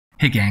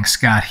Hey gang,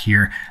 Scott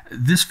here.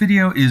 This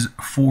video is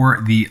for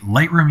the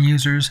Lightroom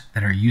users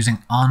that are using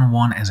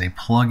ON1 as a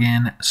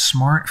plugin.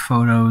 Smart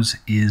Photos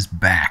is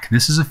back.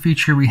 This is a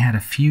feature we had a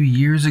few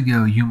years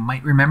ago. You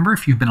might remember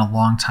if you've been a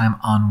long time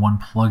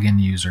ON1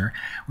 plugin user,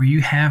 where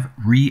you have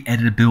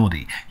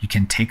re-editability. You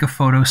can take a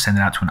photo, send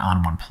it out to an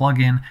ON1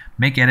 plugin,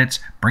 make edits,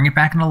 bring it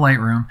back into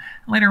Lightroom.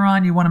 Later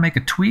on, you want to make a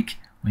tweak.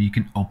 Well, you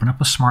can open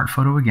up a smart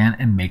photo again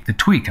and make the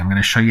tweak. I'm going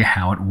to show you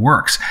how it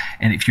works.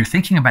 And if you're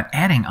thinking about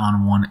adding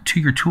ON1 to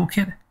your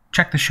toolkit,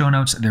 check the show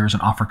notes. There is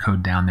an offer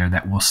code down there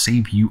that will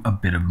save you a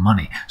bit of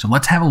money. So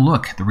let's have a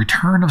look. The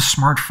return of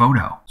Smart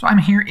Photo. So I'm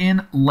here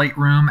in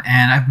Lightroom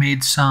and I've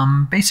made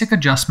some basic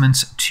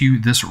adjustments to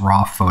this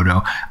raw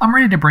photo. I'm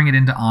ready to bring it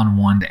into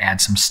ON1 to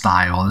add some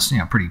style. This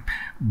pretty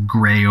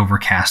gray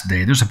overcast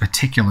day. There's a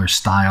particular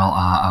style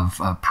of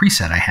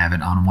preset I have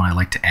in ON1 I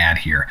like to add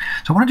here.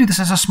 So I want to do this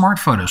as a smart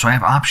photo so I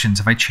have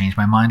options if I change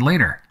my mind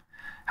later.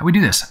 How we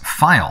do this?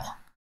 File,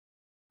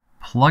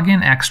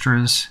 Plugin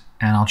Extras,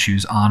 and I'll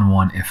choose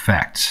ON1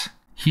 Effects.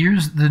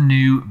 Here's the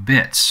new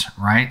bits,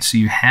 right? So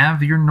you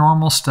have your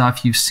normal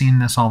stuff. You've seen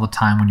this all the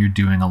time when you're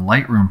doing a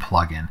Lightroom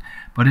plugin.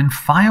 But in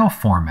file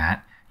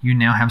format, you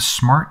now have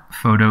Smart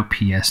Photo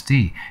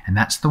PSD, and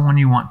that's the one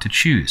you want to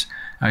choose.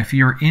 If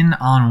you're in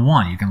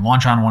ON1, you can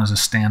launch ON1 as a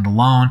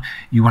standalone.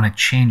 You want to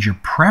change your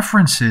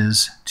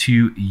preferences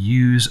to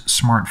use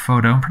Smart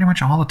Photo pretty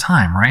much all the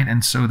time, right?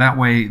 And so that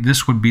way,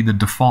 this would be the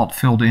default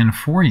filled in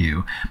for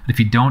you. But if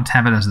you don't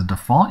have it as the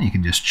default, you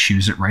can just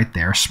choose it right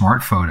there,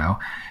 Smart Photo,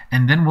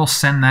 and then we'll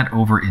send that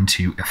over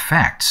into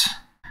Effects.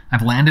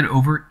 I've landed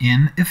over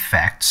in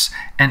Effects,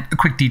 and a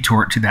quick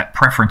detour to that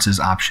Preferences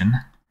option.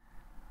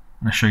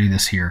 I'm going to show you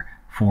this here.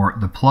 For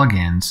the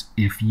plugins,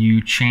 if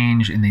you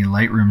change in the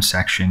Lightroom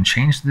section,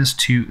 change this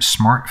to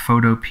Smart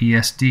Photo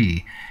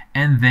PSD,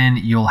 and then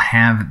you'll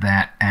have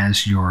that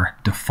as your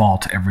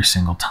default every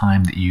single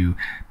time that you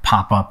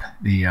pop up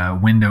the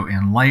window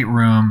in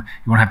Lightroom.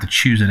 You won't have to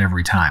choose it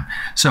every time.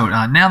 So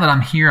now that I'm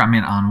here, I'm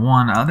in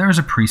ON1. There's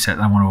a preset that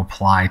I want to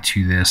apply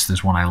to this.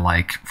 There's one I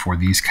like for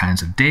these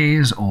kinds of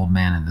days. Old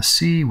Man in the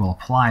Sea. We'll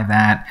apply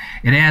that.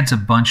 It adds a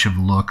bunch of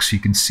looks. You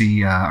can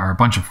see, or a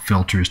bunch of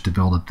filters to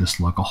build up this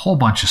look. A whole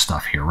bunch of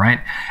stuff here, right?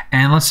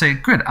 And let's say,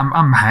 good,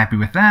 I'm happy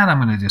with that.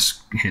 I'm going to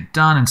just hit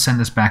done and send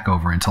this back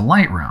over into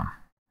Lightroom.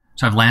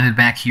 So I've landed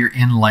back here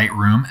in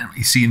Lightroom, and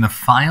you see in the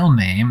file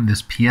name,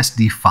 this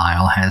PSD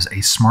file has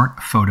a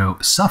Smart Photo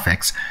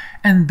suffix,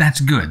 and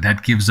that's good.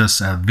 That gives us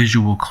a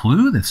visual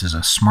clue. This is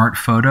a smart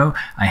photo.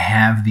 I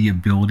have the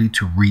ability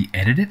to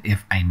re-edit it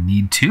if I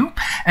need to.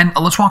 And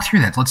let's walk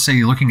through that. Let's say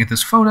you're looking at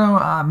this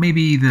photo,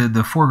 maybe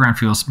the foreground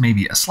feels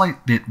maybe a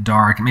slight bit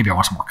dark, and maybe I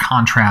want some more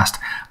contrast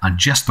on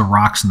just the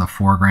rocks in the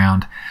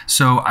foreground.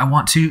 So I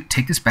want to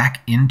take this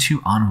back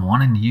into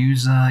ON1 and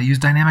use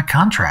dynamic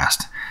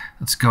contrast.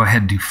 Let's go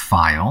ahead and do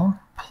File,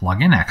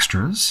 Plugin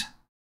Extras,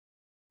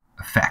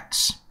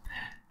 Effects. A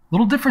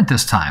little different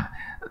this time.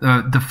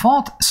 The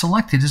default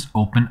selected is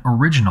Open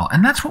Original,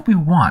 and that's what we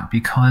want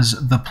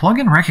because the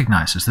plugin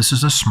recognizes this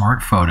is a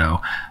smart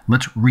photo.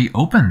 Let's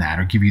reopen that,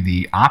 or give you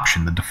the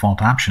option, the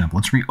default option of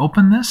let's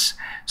reopen this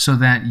so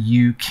that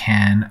you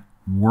can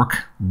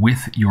work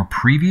with your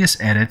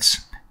previous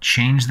edits,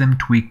 change them,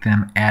 tweak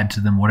them, add to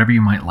them, whatever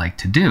you might like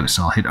to do.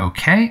 So I'll hit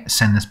OK,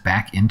 send this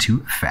back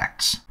into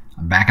Effects.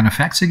 I'm back in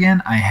Effects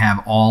again. I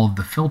have all of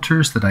the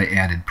filters that I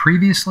added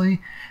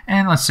previously.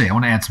 And let's say I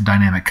want to add some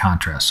dynamic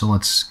contrast. So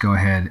let's go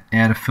ahead,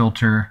 add a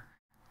filter,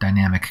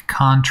 dynamic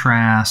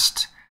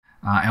contrast.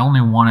 I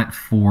only want it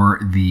for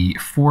the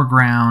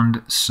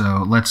foreground.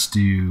 So let's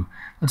do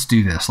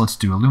this. Let's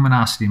do a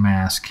luminosity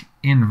mask,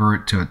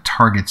 invert to it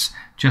targets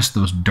just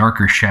those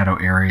darker shadow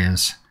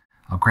areas.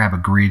 I'll grab a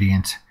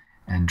gradient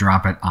and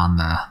drop it on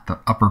the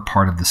upper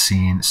part of the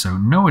scene. So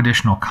no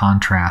additional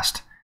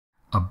contrast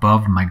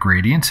above my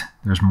gradient.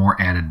 There's more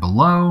added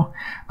below.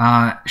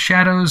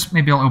 Shadows,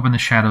 maybe I'll open the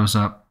shadows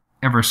up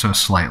ever so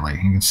slightly.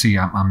 You can see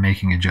I'm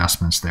making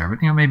adjustments there, but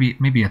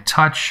maybe a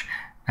touch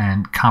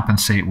and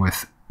compensate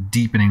with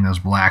deepening those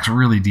blacks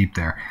really deep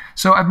there.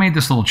 So I've made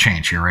this little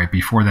change here, right?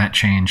 Before that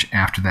change,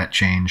 after that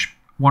change.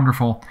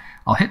 Wonderful.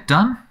 I'll hit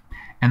done,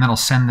 and that'll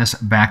send this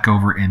back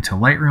over into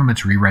Lightroom.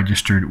 It's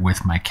re-registered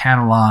with my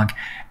catalog,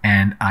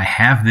 and I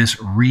have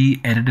this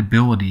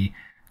re-editability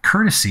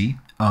courtesy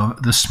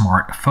of the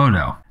Smart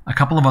Photo. A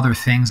couple of other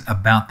things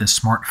about the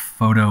Smart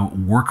Photo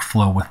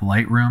workflow with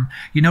Lightroom.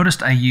 You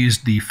noticed I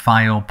used the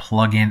File,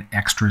 Plugin,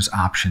 Extras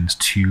options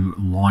to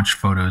launch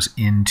photos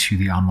into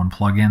the ON1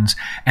 plugins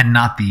and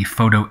not the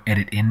Photo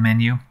Edit In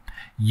menu.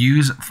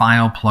 Use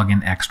File,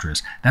 Plugin,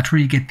 Extras. That's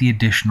where you get the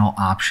additional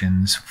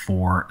options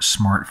for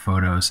smart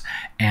photos.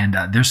 And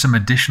there's some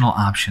additional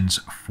options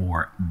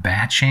for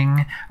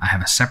batching. I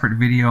have a separate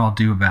video I'll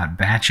do about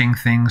batching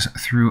things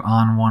through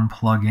ON1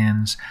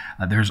 plugins.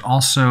 There's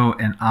also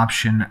an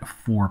option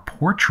for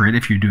portrait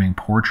if you're doing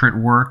portrait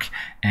work,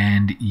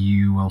 and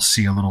you will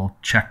see a little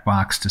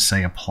checkbox to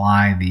say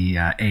apply the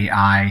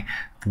AI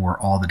for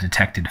all the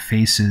detected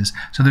faces.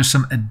 So there's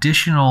some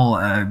additional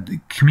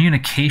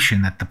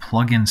communication that the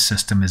plugin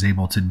system is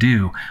able to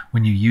do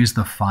when you use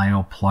the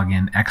file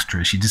plugin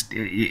extras.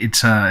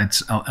 It's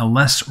a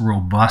less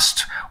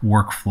robust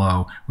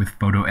workflow with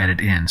photo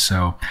edit in.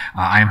 So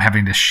I'm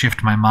having to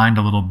shift my mind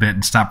a little bit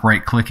and stop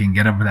right-clicking,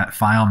 get over that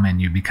file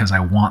menu because I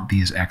want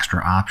these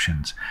extra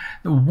options.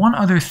 The one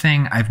other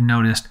thing I've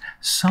noticed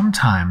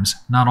sometimes,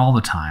 not all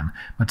the time,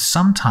 but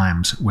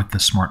sometimes with the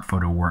Smart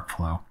Photo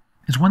workflow,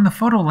 is when the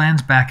photo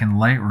lands back in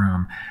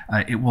Lightroom,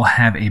 it will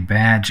have a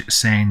badge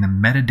saying the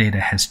metadata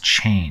has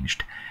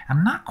changed.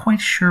 I'm not quite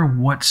sure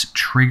what's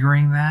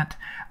triggering that,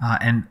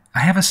 and I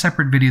have a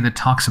separate video that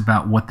talks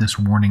about what this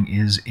warning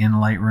is in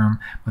Lightroom,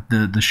 but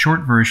the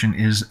short version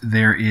is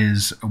there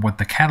is what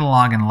the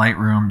catalog in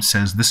Lightroom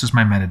says, this is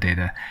my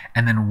metadata,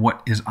 and then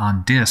what is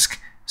on disk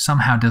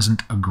somehow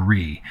doesn't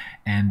agree,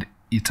 and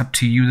it's up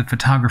to you, the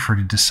photographer,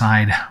 to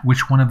decide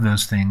which one of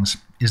those things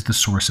is the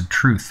source of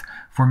truth.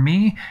 For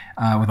me,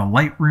 with a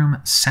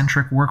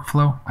Lightroom-centric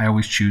workflow, I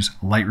always choose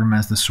Lightroom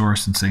as the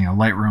source and saying,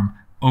 Lightroom,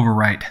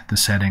 overwrite the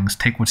settings,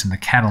 take what's in the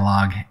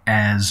catalog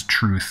as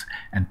truth,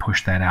 and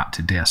push that out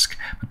to disk.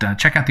 But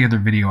check out the other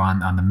video on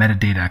the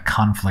metadata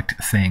conflict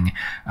thing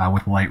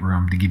with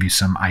Lightroom to give you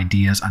some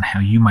ideas on how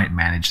you might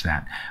manage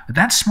that. But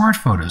that's Smart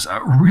Photos, a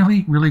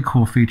really, really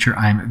cool feature.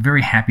 I'm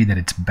very happy that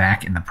it's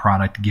back in the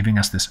product, giving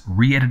us this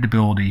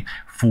re-editability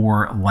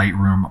for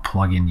Lightroom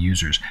plugin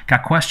users.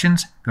 Got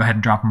questions? Go ahead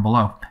and drop them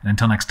below. And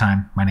until next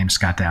time, my name is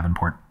Scott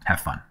Davenport.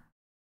 Have fun.